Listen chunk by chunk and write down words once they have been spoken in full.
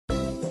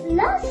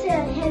last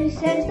year. Have you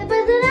sensed the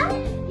buzzer app?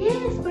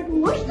 Yes, but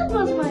what's the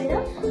buzz,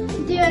 Myra?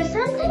 There's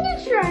something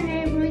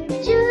extraordinary brewing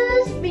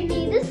just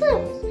beneath the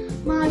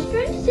surface. March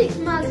 26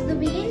 marks the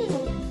beginning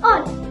of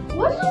autumn.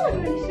 What's over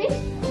 26?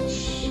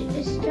 Shh,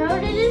 it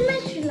started in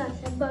mystery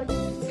last year, but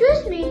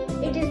trust me,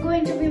 it is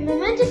going to be a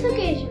momentous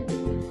occasion.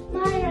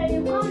 Myra,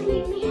 you can't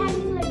leave me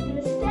hanging like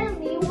this. Tell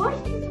me,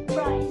 what's the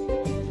surprise?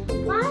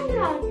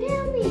 Myra,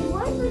 tell me,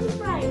 what's the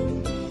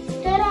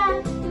surprise? Ta-da!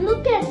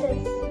 Look at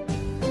this.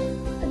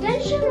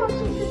 Attention all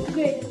fifth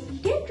graders.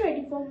 Get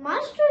ready for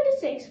March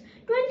 26,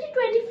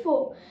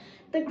 2024.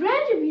 The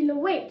grand reveal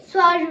awaits.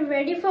 So are you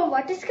ready for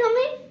what is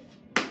coming?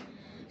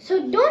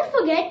 So don't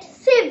forget,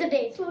 save the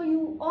date. So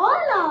you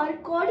all are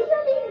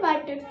cordially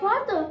invited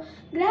for the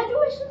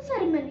graduation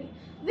ceremony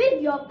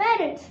with your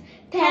parents.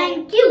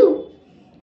 Thank you.